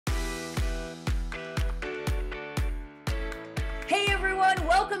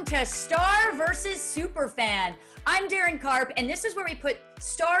welcome to Star versus Superfan. I'm Daryn Carp, and this is where we put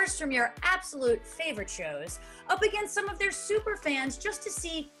stars from your absolute favorite shows up against some of their superfans just to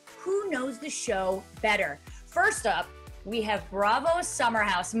see who knows the show better. First up, we have Bravo's Summer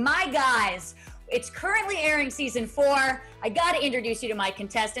House. My guys, it's currently airing season 4. I got to introduce you to my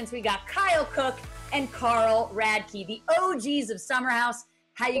contestants. We got Kyle Cooke and Carl Radke, the OGs of Summer House.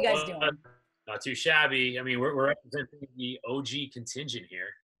 How you guys doing? Not too shabby. I mean, we're representing the OG contingent here.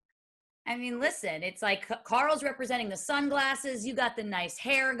 I mean, listen, it's like Carl's representing the sunglasses. You got the nice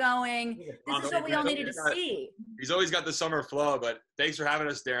hair going. This is what we all needed to see. He's always got the summer flow, but thanks for having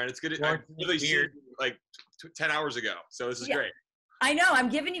us, Daryn. It's good. I really see you like 10 hours ago, so this is great. I know. I'm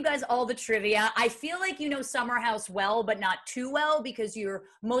giving you guys all the trivia. I feel like you know Summer House well, but not too well because you're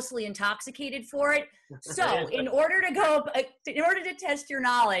mostly intoxicated for it. So in order to test your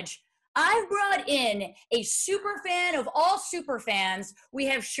knowledge, I've brought in a super fan of all super fans. We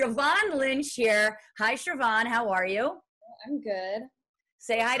have Siobhan Lynch here. Hi, Siobhan. How are you? I'm good.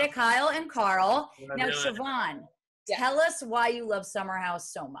 Say hi to Kyle and Carl. Now, Siobhan, tell us why you love Summer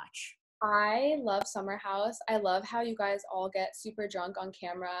House so much. I love Summer House. I love how you guys all get super drunk on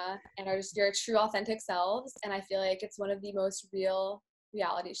camera and are just your true, authentic selves. And I feel like it's one of the most real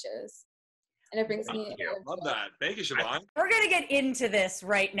reality shows. And it brings me. Love that. Thank you, Siobhan. We're going to get into this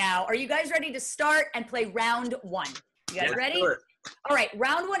right now. Are you guys ready to start and play round 1? You guys ready? All right.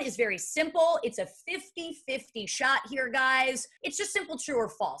 Round 1 is very simple. It's a 50-50 shot here, guys. It's just simple true or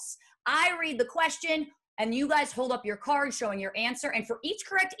false. I read the question, and you guys hold up your card showing your answer. And for each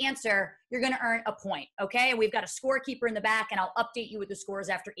correct answer, you're going to earn a point, okay? We've got a scorekeeper in the back, and I'll update you with the scores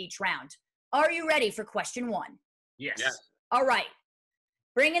after each round. Are you ready for question 1? Yes. All right.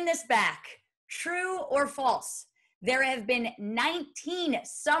 Bringing this back. True or false? There have been 19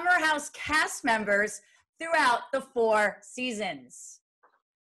 Summer House cast members throughout the 4 seasons.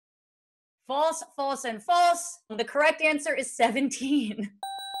 False, false, and false. The correct answer is 17.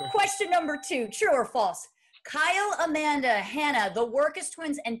 Question number 2, true or false? Kyle, Amanda, Hannah, the Workus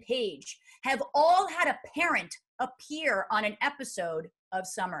twins, and Paige have all had a parent appear on an episode of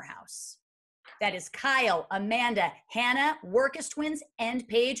Summer House. That is Kyle, Amanda, Hannah, Workus twins, and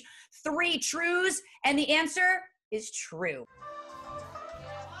Paige. 3 trues, and the answer is true.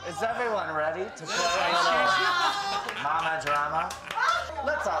 Is everyone ready to play a little mama drama?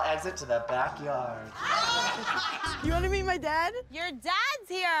 Let's all exit to the backyard. You want to meet my dad? Your dad's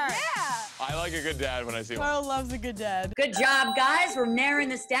here. Yeah. I like a good dad when I see one. Carl loves a good dad. Good job, guys. We're narrowing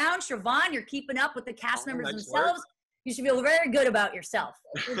this down. Siobhan, you're keeping up with the cast members themselves. You should feel very good about yourself.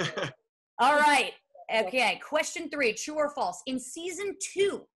 All right. Okay. Question 3, true or false? In season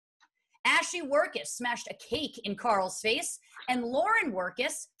 2, Ashley Workus smashed a cake in Carl's face, and Lauren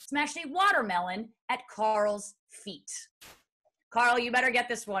Workus smashed a watermelon at Carl's feet. Carl, you better get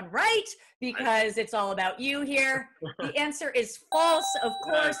this one right because it's all about you here. The answer is false, of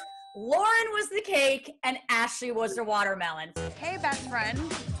course. Lauren was the cake, and Ashley was the watermelon. Hey, best friend.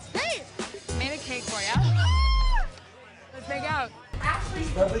 Hey, made a cake for you. Let's make out. Ashley,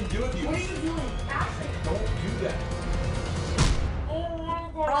 Nothing to do with you. what are you doing? Ashley. Don't do that.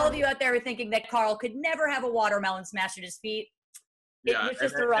 For all of you out there thinking that Carl could never have a watermelon smashed at his feet, it was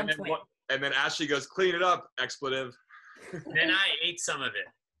just a wrong twin. And then Ashley goes, clean it up, expletive. Then I ate some of it.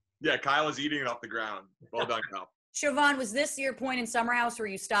 Yeah, Kyle is eating it off the ground. Well done, Kyle. Siobhan, was this your point in Summer House where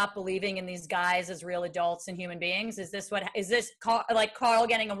you stopped believing in these guys as real adults and human beings? Is this like Carl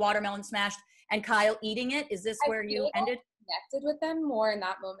getting a watermelon smashed and Kyle eating it? Is this where you ended? Connected with them more in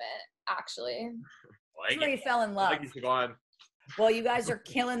that moment, actually. That's where you fell in love. Thank you, Siobhan. Well, you guys are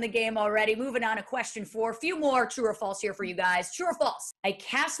killing the game already. Moving on to question 4. A few more true or false here for you guys. True or false? A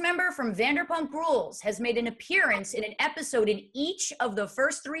cast member from Vanderpump Rules has made an appearance in an episode in each of the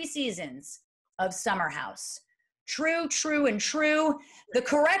first 3 seasons of Summer House. True, true, and true. The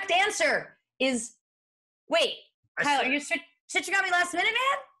correct answer is, wait, Kyle, are you stitching on me last minute,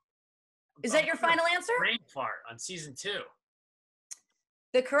 man? Is that your final answer? Brain fart on season 2.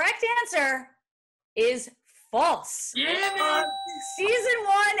 The correct answer is false. Yeah, man. Season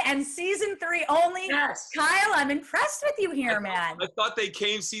 1 and season 3 only. Yes. Kyle, I'm impressed with you here, man. I thought they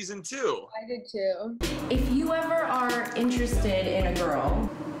came season 2. I did too. If you ever are interested in a girl,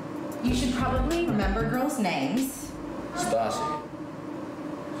 you should probably remember girls' names. Stassi.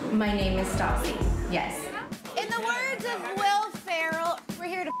 My name is Stassi. Yes. In the words of Will Ferrell, we're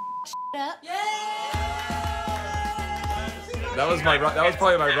here to up. That was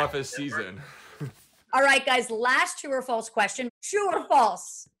probably my roughest season. All right, guys, last true or false question. True or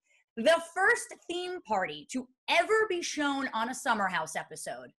false? The first theme party to ever be shown on a Summer House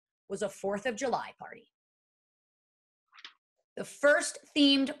episode was a 4th of July party. The first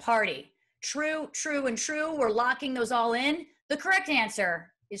themed party. True, true, and true. We're locking those all in. The correct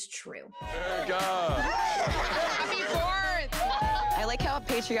answer is true. There we go. Happy 4th! I like how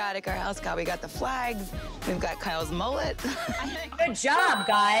patriotic our house got. We got the flags. We've got Kyle's mullet. Good job,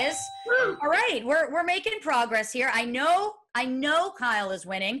 guys. All right, we're making progress here. I know Kyle is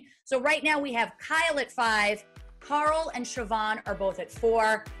winning. So right now we have Kyle at 5. Carl and Siobhan are both at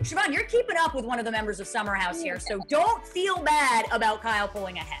 4. Siobhan, you're keeping up with one of the members of Summer House here, so don't feel bad about Kyle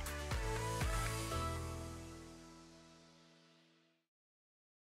pulling ahead.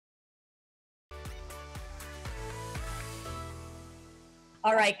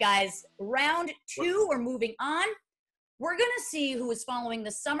 All right, guys, round 2, we're moving on. We're going to see who is following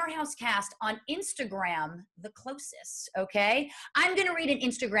the Summer House cast on Instagram the closest, okay? I'm going to read an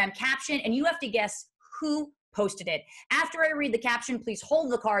Instagram caption, and you have to guess who posted it. After I read the caption, please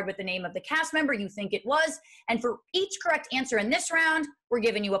hold the card with the name of the cast member you think it was, and for each correct answer in this round, we're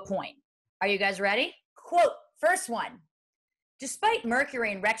giving you a point. Are you guys ready? Quote, first one. Despite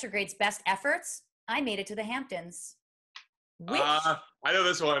Mercury in retrograde's best efforts, I made it to the Hamptons. I know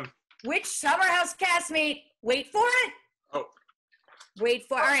this one. Which Summer House castmate? Wait for it. Oh. Wait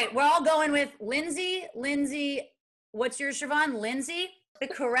for it. All right, we're all going with Lindsay. Lindsay, what's yours, Siobhan? Lindsay? The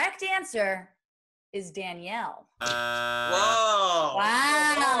correct answer is Danielle. Whoa.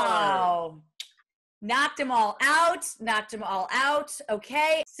 Wow. Knocked them all out. Knocked them all out.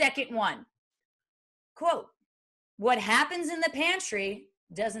 Okay, second one. Quote, what happens in the pantry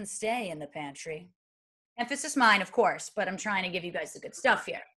doesn't stay in the pantry. Emphasis mine, of course, but I'm trying to give you guys the good stuff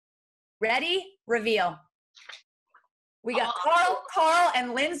here. Ready? Reveal. We got Carl,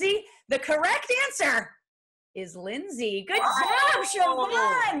 and Lindsay. The correct answer is Lindsay. Good job,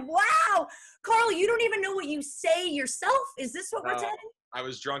 Siobhan. Wow. Carl, you don't even know what you say yourself. Is this what we're telling? I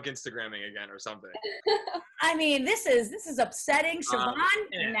was drunk Instagramming again or something. I mean, this is upsetting,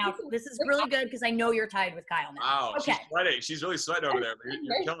 Siobhan. Now, this is really good because I know you're tied with Kyle now. Wow, okay. She's sweating. She's really sweating over there.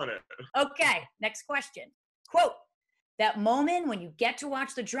 You're killing it. Okay, next question. Quote, that moment when you get to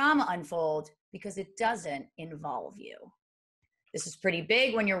watch the drama unfold because it doesn't involve you. This is pretty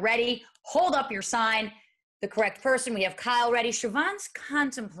big. When you're ready, hold up your sign. The correct person, we have Kyle ready. Siobhan's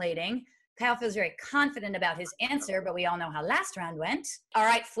contemplating. Kyle feels very confident about his answer, but we all know how last round went. All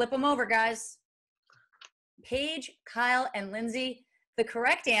right, flip them over, guys. Paige, Kyle, and Lindsay. The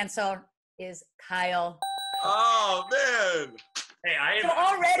correct answer is Kyle. Oh, man. Hey, So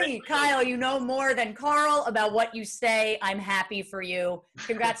already, Kyle, you know more than Carl about what you say. I'm happy for you.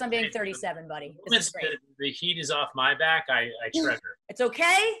 Congrats on being 37, buddy. This is great. The heat is off my back. I treasure. It's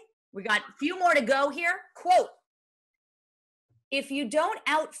okay. We got a few more to go here. Quote, if you don't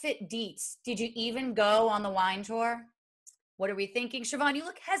outfit Dietz, did you even go on the wine tour? What are we thinking? Siobhan, you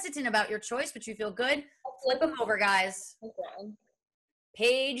look hesitant about your choice, but you feel good. Flip them over, guys. Okay.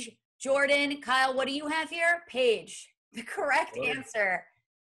 Paige, Jordan, Kyle, what do you have here? Paige. The correct answer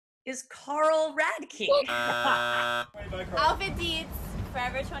is Carl Radke. Outfit Dietz,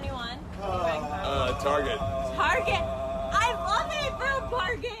 Forever 21. Target. Target. I love it from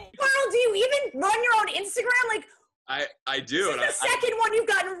Target. Carl, do you even run your own Instagram? Like, I do. This is the second one you've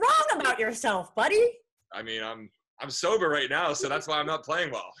gotten wrong about yourself, buddy. I mean, I'm sober right now, so that's why I'm not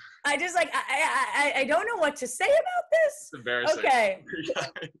playing well. I just I don't know what to say about this. It's embarrassing. Okay.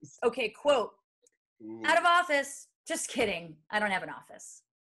 Okay, quote. Ooh. Out of office. Just kidding. I don't have an office.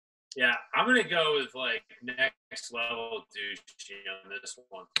 Yeah, I'm going to go with like next level douchey on this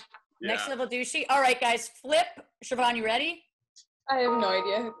one. Next level douchey. All right, guys, flip. Siobhan, you ready? I have no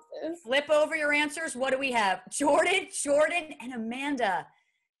idea who this is. Flip over your answers. What do we have? Jordan, and Amanda.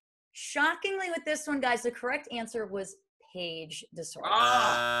 Shockingly with this one, guys, the correct answer was Paige DeSorbo.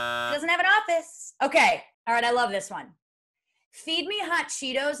 She doesn't have an office. Okay. All right, I love this one. Feed me hot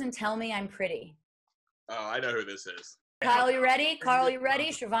Cheetos and tell me I'm pretty. Oh, I know who this is. Kyle, you ready? Carl, you ready?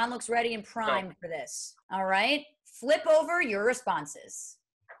 Siobhan looks ready and primed for this. All right. Flip over your responses.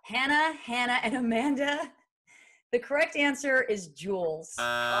 Hannah, and Amanda. The correct answer is Jules.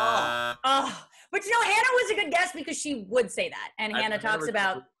 But you know, Hannah was a good guess because she would say that. And Hannah talks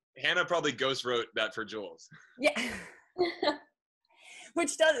about... Hannah probably ghost wrote that for Jules. Yeah.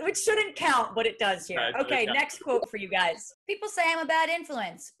 Which shouldn't count, but it does here. Okay, next quote for you guys. People say I'm a bad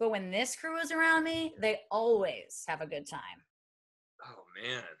influence, but when this crew is around me, they always have a good time. Oh,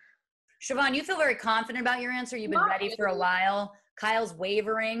 man. Siobhan, you feel very confident about your answer. You've been ready for a while. Kyle's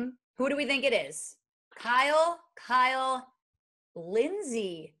wavering. Who do we think it is? Kyle,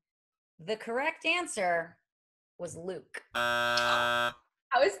 Lindsay. The correct answer was Luke. I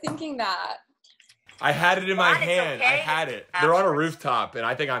was thinking that. I had it in my hand. Okay. I had it. They're on a rooftop, and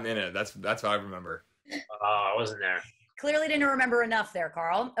I think I'm in it. That's how I remember. I wasn't there. Clearly didn't remember enough there,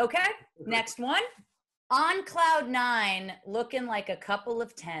 Carl. Okay, next one. On cloud 9, looking like a couple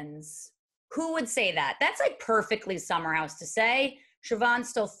of 10s. Who would say that? That's like perfectly Summer House to say. Siobhan's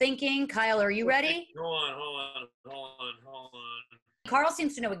still thinking. Kyle, are you ready? Hold on. Carl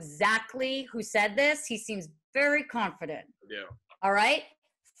seems to know exactly who said this. He seems very confident. Yeah. All right,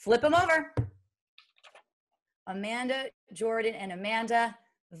 flip him over. Amanda, Jordan, and Amanda.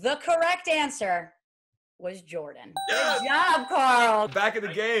 The correct answer was Jordan. Good job, Carl. Back in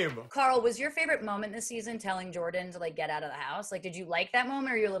the game. Carl, was your favorite moment this season telling Jordan to like get out of the house? Like, did you like that moment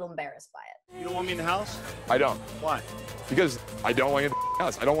or are you a little embarrassed by it? You don't want me in the house? I don't. Why? Because I don't want you in the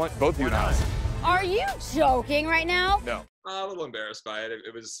house. I don't want both of you in the house. Are you joking right now? No. I'm a little embarrassed by it.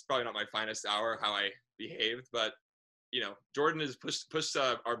 It was probably not my finest hour, how I behaved, but you know, Jordan has pushed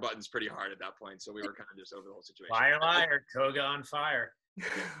our buttons pretty hard at that point, so we were kind of just over the whole situation. Liar, Toga on fire.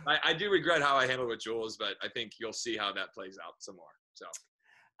 I do regret how I handled with Jules, but I think you'll see how that plays out some more. So.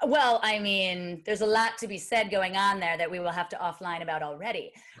 Well, I mean, there's a lot to be said going on there that we will have to offline about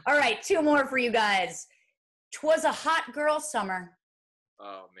already. All right, 2 more for you guys. 'Twas a hot girl summer.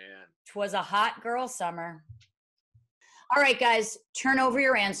 Oh, man. 'Twas a hot girl summer. All right, guys, turn over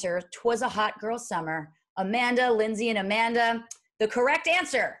your answer. 'Twas a hot girl summer. Amanda, Lindsay, and Amanda. The correct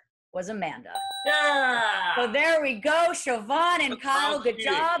answer was Amanda. Yeah! So there we go. Siobhan and Kyle, good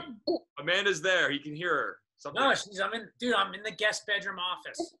job. Amanda's there. He can hear her. Something. No, I'm in the guest bedroom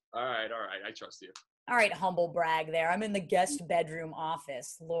office. All right. I trust you. All right, humble brag there. I'm in the guest bedroom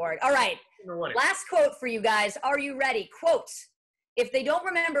office, Lord. All right, last quote for you guys. Are you ready? Quote, if they don't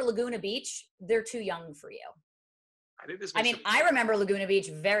remember Laguna Beach, they're too young for you. I remember Laguna Beach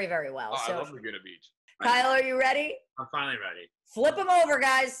very, very well. Oh, I love Laguna Beach. Kyle, are you ready? I'm finally ready. Flip them over,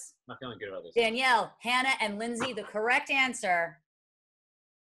 guys. I'm not feeling good about this. Danielle, Hannah, and Lindsay, the correct answer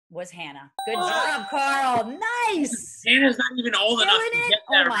was Hannah. Good job, Carl. Nice. Hannah's not even old enough to get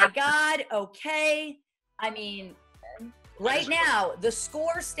that. Oh, my God. Okay. I mean, right now, the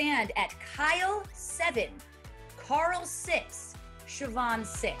scores stand at Kyle 7, Carl 6, Siobhan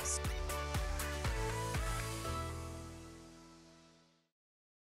 6.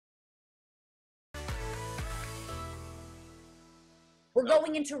 We're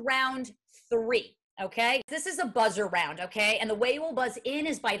going into round 3, okay? This is a buzzer round, okay? And the way we'll buzz in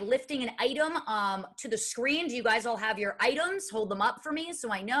is by lifting an item to the screen. Do you guys all have your items? Hold them up for me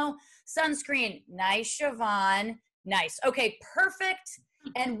so I know. Sunscreen. Nice, Siobhan. Nice. Okay, perfect.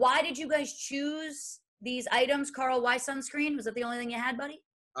 And why did you guys choose these items? Carl, why sunscreen? Was that the only thing you had, buddy?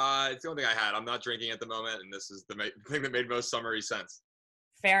 It's the only thing I had. I'm not drinking at the moment, and this is the thing that made most summery sense.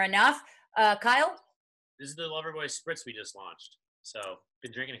 Fair enough. Kyle? This is the Loverboy Spritz we just launched. So,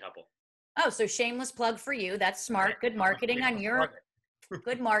 been drinking a couple. Oh, so shameless plug for you. That's smart. Good marketing on your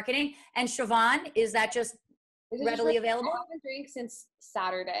good marketing. And Siobhan, is that just readily available? I haven't drank since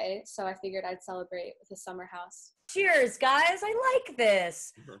Saturday, so I figured I'd celebrate with a summer house. Cheers, guys. I like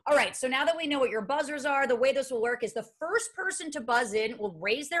this. All right, so now that we know what your buzzers are, the way this will work is the first person to buzz in will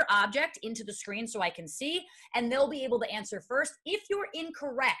raise their object into the screen so I can see, and they'll be able to answer first. If you're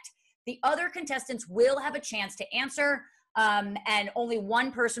incorrect, the other contestants will have a chance to answer. And only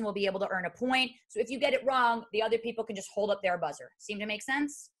one person will be able to earn a point. So if you get it wrong, the other people can just hold up their buzzer. Seem to make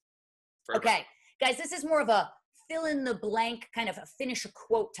sense? Perfect. Okay, guys, this is more of a fill in the blank, kind of a finish a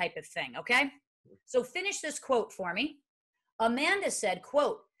quote type of thing, okay? So finish this quote for me. Amanda said,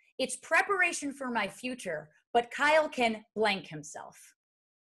 quote, it's preparation for my future, but Kyle can blank himself.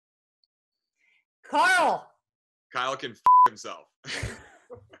 Carl. Kyle can himself.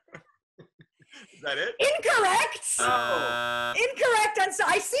 Is that it? Incorrect. Oh. Incorrect.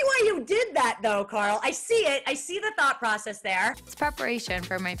 I see why you did that, though, Carl. I see it. I see the thought process there. It's preparation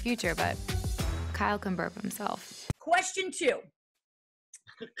for my future, but Kyle can burp himself. Question 2.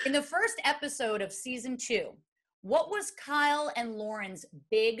 In the first episode of season 2, what was Kyle and Lauren's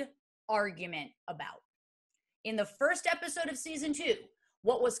big argument about? In the first episode of season 2,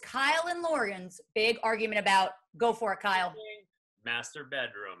 what was Kyle and Lauren's big argument about? Go for it, Kyle. Master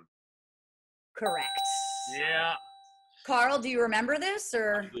bedroom. Correct. Yeah. Carl, do you remember this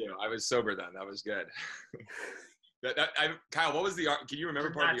or? I do. I was sober then. That was good. Kyle, what was the? Can you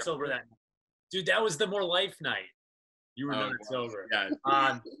remember part of the? Sober then, dude. That was the More Life night. You were not sober.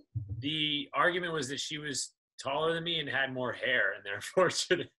 Yeah. The argument was that she was taller than me and had more hair, and therefore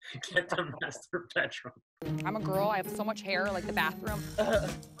should get the master bedroom. I'm a girl. I have so much hair, like the bathroom.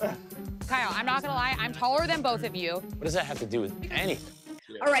 Kyle, I'm not gonna lie. I'm taller than both of you. What does that have to do with anything?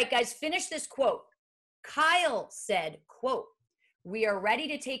 All right, guys, finish this quote. Kyle said, quote, we are ready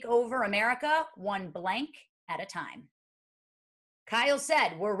to take over America one blank at a time. Kyle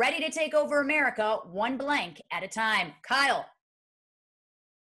said, we're ready to take over America, one blank at a time. Kyle.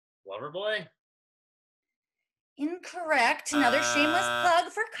 Loverboy? Incorrect. Another shameless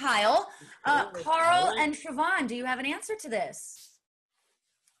plug for Kyle. Carl and Siobhan, do you have an answer to this?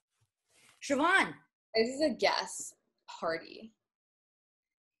 Siobhan. This is a guess. Party.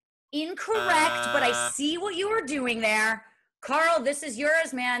 Incorrect, but I see what you were doing there. Carl, this is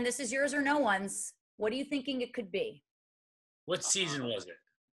yours, man. This is yours or no one's. What are you thinking it could be? What season was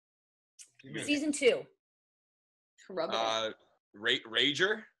it? Season 2. Rager?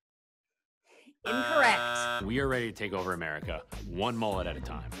 Incorrect. We are ready to take over America, one mullet at a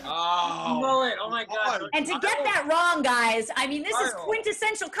time. Oh, mullet. Oh my God. And to get that wrong, guys, I mean, this is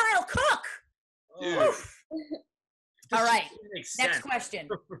quintessential Kyle Cooke. All right, next question.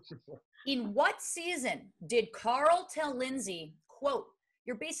 In what season did Carl tell Lindsay, quote,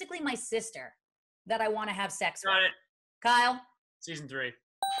 you're basically my sister that I want to have sex with? Got it. Kyle? Season 3.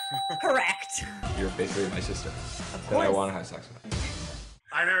 Correct. You're basically my sister Of that I course. want to have sex with.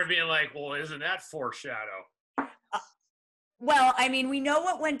 I remember being like, well, isn't that foreshadow? Well, I mean, we know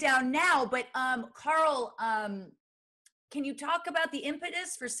what went down now, but Carl, can you talk about the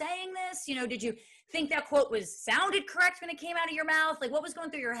impetus for saying this? You know, did you think that quote sounded correct when it came out of your mouth? Like, what was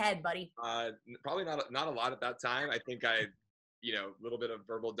going through your head, buddy? Probably not a lot at that time. I think a little bit of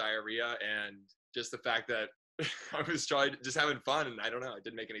verbal diarrhea, and just the fact that I was just having fun, and I don't know, it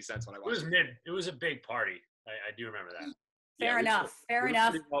didn't make any sense when I watched it. It was a big party. I do remember that. Fair enough. Fair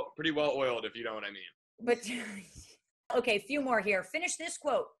enough. Pretty well oiled, if you know what I mean. But okay, a few more here. Finish this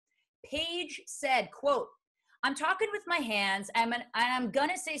quote. Paige said, quote, I'm talking with my hands, and I'm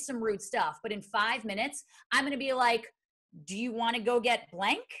gonna say some rude stuff, but in 5 minutes, I'm gonna be like, do you want to go get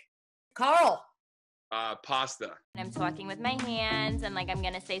blank? Carl. Pasta. I'm talking with my hands, and like I'm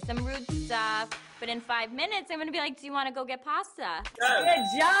gonna say some rude stuff, but in 5 minutes, I'm gonna be like, do you want to go get pasta?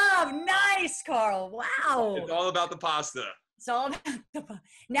 Good job. Nice, Carl. Wow. It's all about the pasta. It's all about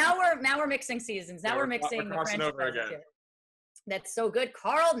now we're mixing seasons. Now we're mixing the French over again. That's so good.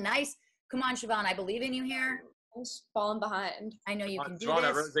 Carl, nice. Come on, Siobhan. I believe in you here. I'm just falling behind. I know you can do Siobhan, this.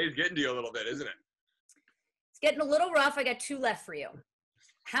 everything's getting to you a little bit, isn't it? It's getting a little rough. I got 2 left for you.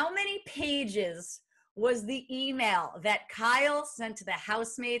 How many pages was the email that Kyle sent to the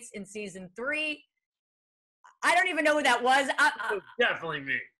housemates in season 3? I don't even know who that was. It was definitely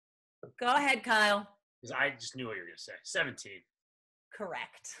me. Go ahead, Kyle. Because I just knew what you were going to say. 17.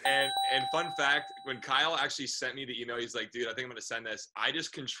 Correct. And fun fact, when Kyle actually sent me the email, he's like, dude, I think I'm going to send this. I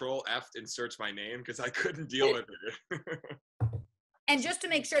just Control F'd and searched my name because I couldn't deal with it. And just to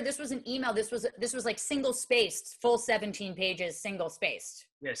make sure, this was an email. This was like single spaced, full 17 pages, single spaced.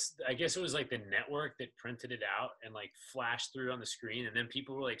 Yes, I guess it was like the network that printed it out and like flashed through on the screen, and then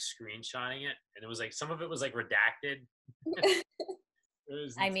people were like screenshotting it, and it was like some of it was like redacted.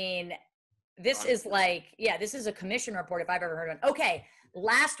 I mean, this is like, yeah, this is a commission report if I've ever heard one. Okay,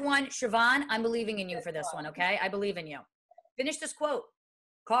 last one. Siobhan, I'm believing in you for this one, okay? I believe in you. Finish this quote.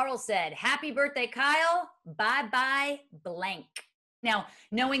 Carl said, happy birthday, Kyle. Bye-bye, blank. Now,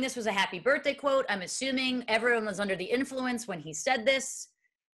 knowing this was a happy birthday quote, I'm assuming everyone was under the influence when he said this.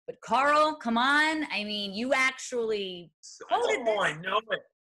 But Carl, come on. I mean, you actually quoted this. I know it.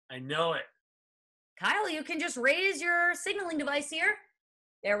 I know it. Kyle, you can just raise your signaling device here.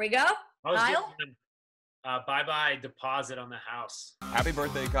 There we go. Kyle? Bye-bye deposit on the house. Happy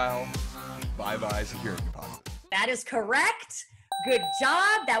birthday, Kyle. Bye-bye security deposit. That is correct. Good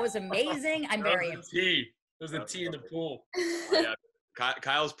job. That was amazing. I'm very impressed. It was the tea in the pool. Yeah.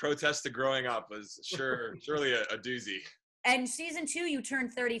 Kyle's protest to growing up was surely a doozy. And season 2, you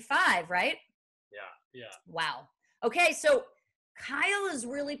turned 35, right? Yeah. Wow. Okay, so Kyle is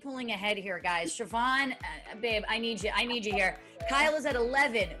really pulling ahead here, guys. Siobhan, babe, I need you here. Kyle is at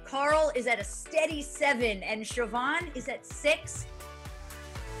 11. Carl is at a steady 7. And Siobhan is at 6.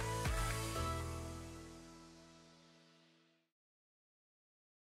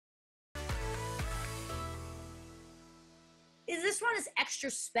 This one is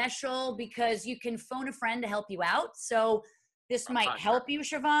extra special because you can phone a friend to help you out. So this might help you,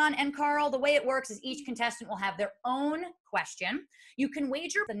 Siobhan and Carl. The way it works is each contestant will have their own question. You can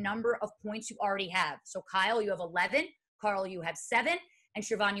wager the number of points you already have. So Kyle, you have 11. Carl, you have 7. And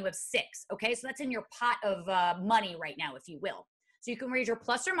Siobhan, you have 6. Okay, so that's in your pot of money right now, if you will. So you can wager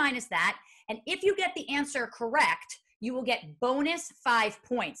plus or minus that. And if you get the answer correct, you will get bonus 5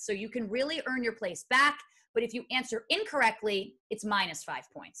 points. So you can really earn your place back. But if you answer incorrectly, it's minus 5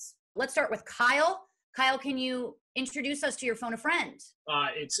 points. Let's start with Kyle. Kyle, can you introduce us to your phone a friend?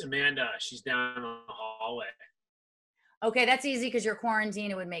 It's Amanda. She's down the hallway. Okay, that's easy because you're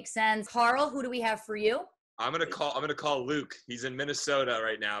quarantined. It would make sense. Carl, who do we have for you? I'm gonna call Luke. He's in Minnesota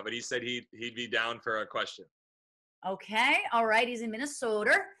right now, but he said he'd be down for a question. Okay. All right. He's in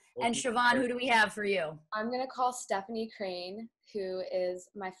Minnesota. And Siobhan, who do we have for you? I'm going to call Stephanie Crane, who is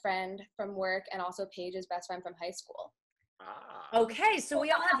my friend from work and also Paige's best friend from high school. Okay, so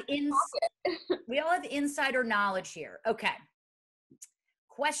we all have insider knowledge here. Okay.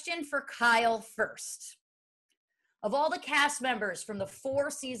 Question for Kyle first. Of all the cast members from the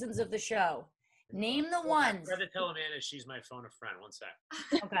 4 seasons of the show, name the ones. I tried to tell Amanda she's my phone a friend. One sec.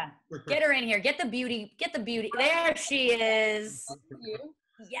 Okay. Get her in here. Get the beauty. There she is.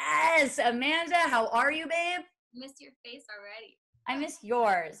 Yes, Amanda, how are you, babe? Missed your face already. I missed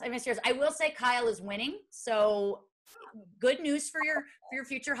yours. I will say Kyle is winning, so good news for your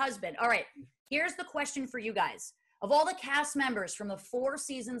future husband. All right, here's the question for you guys. Of all the cast members from the 4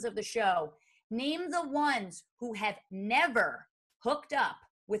 seasons of the show, name the ones who have never hooked up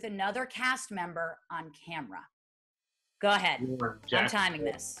with another cast member on camera. Go ahead. I'm timing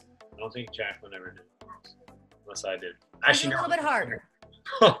this. I don't think Jacqueline ever did, unless I did. Actually, a little bit harder.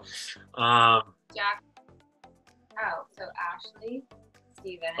 Jack. Oh, so Ashley,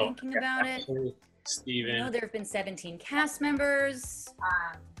 Steven. Thinking about it. Steven. I know there have been 17 cast members.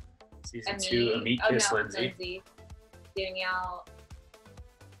 Season 2, Amicus, Lindsay. Danielle.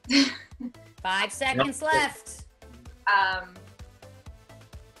 5 seconds left.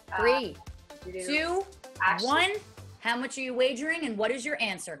 3, 2, Ashley. 1. How much are you wagering, and what is your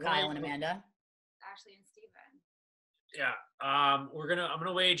answer, Kyle and Amanda? Ashley and Steven. Yeah. I'm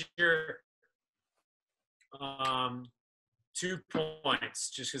gonna wager 2 points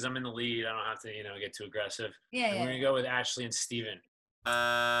just because I'm in the lead. I don't have to, get too aggressive. Yeah. We're gonna go with Ashley and Steven.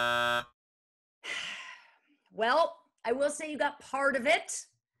 Well, I will say you got part of it.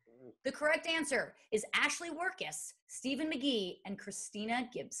 The correct answer is Ashley Workus, Stephen McGee, and Christina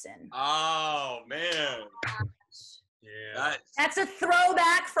Gibson. Oh man. Yeah. That's a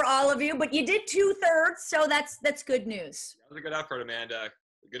throwback for all of you, but you did 2/3, so that's good news. That was a good effort, Amanda.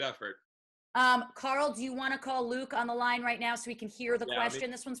 Good effort. Carl, do you want to call Luke on the line right now so we can hear the question?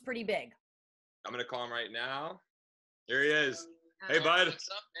 This one's pretty big. I'm gonna call him right now. Here he is. Hey, bud. What's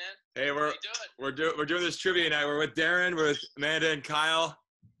up, man? Hey, we're doing this trivia night. We're with Daryn, we're with Amanda and Kyle.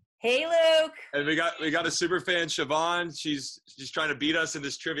 Hey, Luke. And we got a Superfan, Siobhan. She's trying to beat us in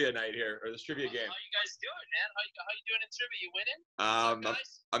this trivia night here, or this trivia game. How you guys doing, man? How you doing in trivia? You winning?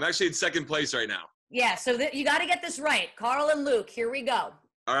 I'm actually in second place right now. Yeah, so you got to get this right. Carl and Luke, here we go.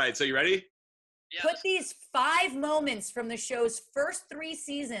 All right, so you ready? Yeah. Put these 5 moments from the show's first 3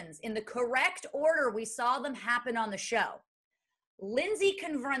 seasons in the correct order we saw them happen on the show. Lindsay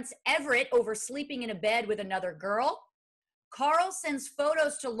confronts Everett over sleeping in a bed with another girl. Carl sends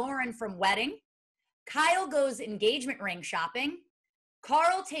photos to Lauren from wedding. Kyle goes engagement ring shopping.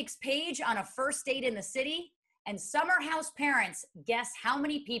 Carl takes Paige on a first date in the city. And summer house parents guess how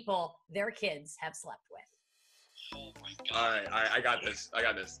many people their kids have slept with. Oh my God. All right, I got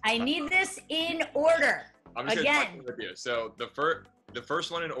this. I need this in order. I'm just gonna talk with you. So the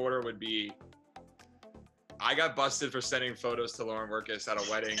first one in order would be, I got busted for sending photos to Lauren Workus at a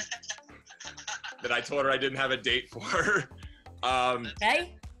wedding that I told her I didn't have a date for.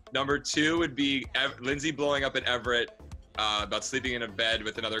 Okay. Number 2 would be Lindsay blowing up at Everett about sleeping in a bed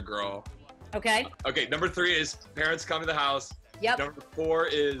with another girl. Okay. Okay, number 3 is parents come to the house. Yep. Number 4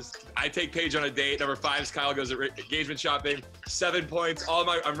 is I take Paige on a date. Number 5 is Kyle goes engagement shopping. 7 points.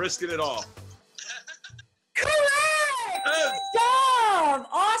 I'm risking it all. Correct! Good job!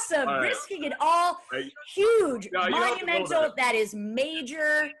 Awesome. All right. Risking it all. Huge. No, monumental. That is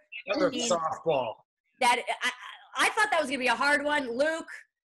major. Softball. I thought that was going to be a hard one. Luke,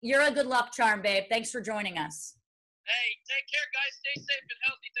 you're a good luck charm, babe. Thanks for joining us. Hey, take care, guys. Stay safe and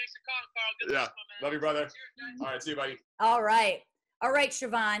healthy. Thanks for calling, Carl. Good luck, my man. Love you, brother. Cheers, All right, see you, buddy. All right,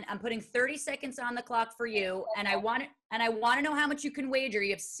 Siobhan. I'm putting 30 seconds on the clock for you, and I want to know how much you can wager.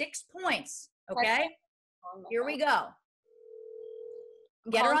 You have 6 points. Okay. Here we go.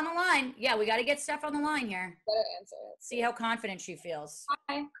 Get her on the line. Yeah, we got to get Steph on the line here. Better answer. See how confident she feels.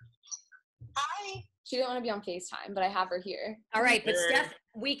 Hi. She didn't want to be on FaceTime, but I have her here. All right, but Steph,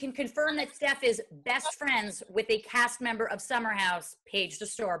 we can confirm that Steph is best friends with a cast member of Summer House, Paige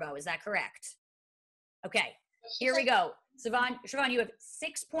DeStorbo. Is that correct? Okay, here we go. Siobhan, you have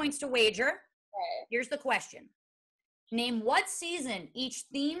 6 points to wager. Okay. Here's the question. Name what season each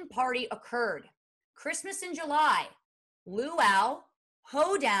theme party occurred. Christmas in July, Luau,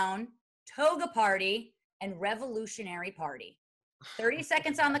 Hoedown, Toga Party, and Revolutionary Party. 30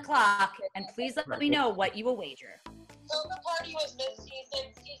 seconds on the clock, and please let me know what you will wager. Toga Party was this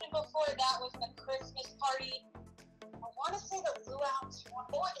season. Season before that was the Christmas party. I want to say the Luau.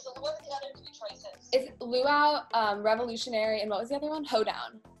 What are the other three choices? It's Luau, Revolutionary, and what was the other one?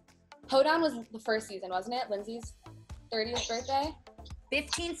 Hoedown. Hoedown was the first season, wasn't it? Lindsay's 30th birthday.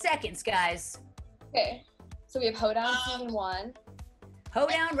 15 seconds, guys. Okay, so we have Hoedown season 1.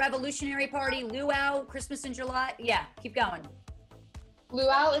 Hoedown, Revolutionary Party, Luau, Christmas in July. Yeah, keep going.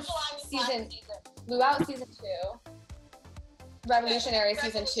 Luau is season 2. Revolutionary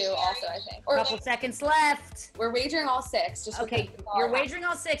season 2 also, I think. Or couple seconds left. We're wagering all 6. Just okay. You're wagering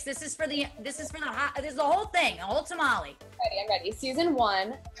all 6. This is the whole thing, a whole tamale. I'm ready. Season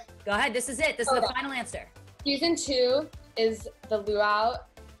 1. Go ahead. This is it. This is the final answer. Season 2 is the Luau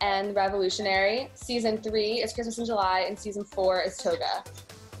and Revolutionary. Season 3 is Christmas in July, and season 4 is Toga.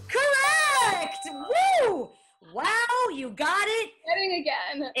 Correct! Woo! Wow, you got it. Getting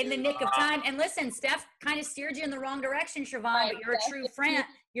again. In the nick of time. And listen, Steph kind of steered you in the wrong direction, Siobhan, but you're a true fan.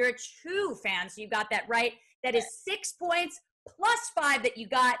 You're a true fan, so you got that right. That is 6 points plus 5 that you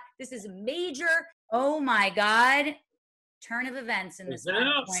got. This is major. Oh my God. Turn of events in this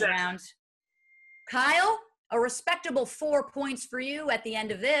point round. Kyle, a respectable 4 points for you at the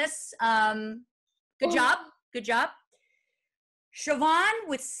end of this. Good job. Good job. Siobhan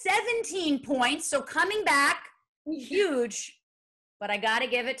with 17 points, so coming back, huge. But I got to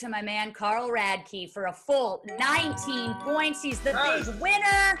give it to my man, Carl Radke, for a full 19 points. He's the big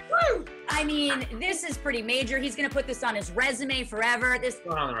winner. I mean, this is pretty major. He's going to put this on his resume forever.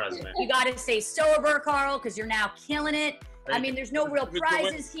 Put on the resume. You got to stay sober, Carl, because you're now killing it. I mean, there's no real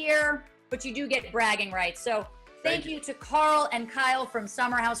prizes here, but you do get bragging rights. So thank you to Carl and Kyle from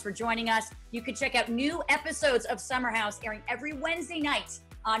Summer House for joining us. You can check out new episodes of Summer House airing every Wednesday night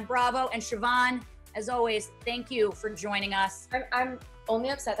on Bravo. And Siobhan, as always, thank you for joining us. I'm only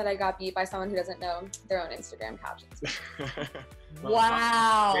upset that I got beat by someone who doesn't know their own Instagram captions.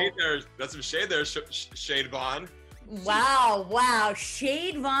 Wow. Shade there. That's some shade there, Shade Vaughn. Wow, wow.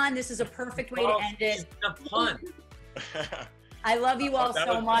 Shade Vaughn, this is a perfect way to end it. Fun. I love you all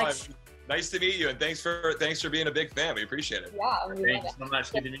so much. Fun. Nice to meet you, and thanks for being a big fan. We appreciate it. Yeah, thanks so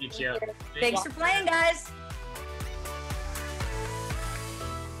much. Good to meet you. Thanks for playing, guys.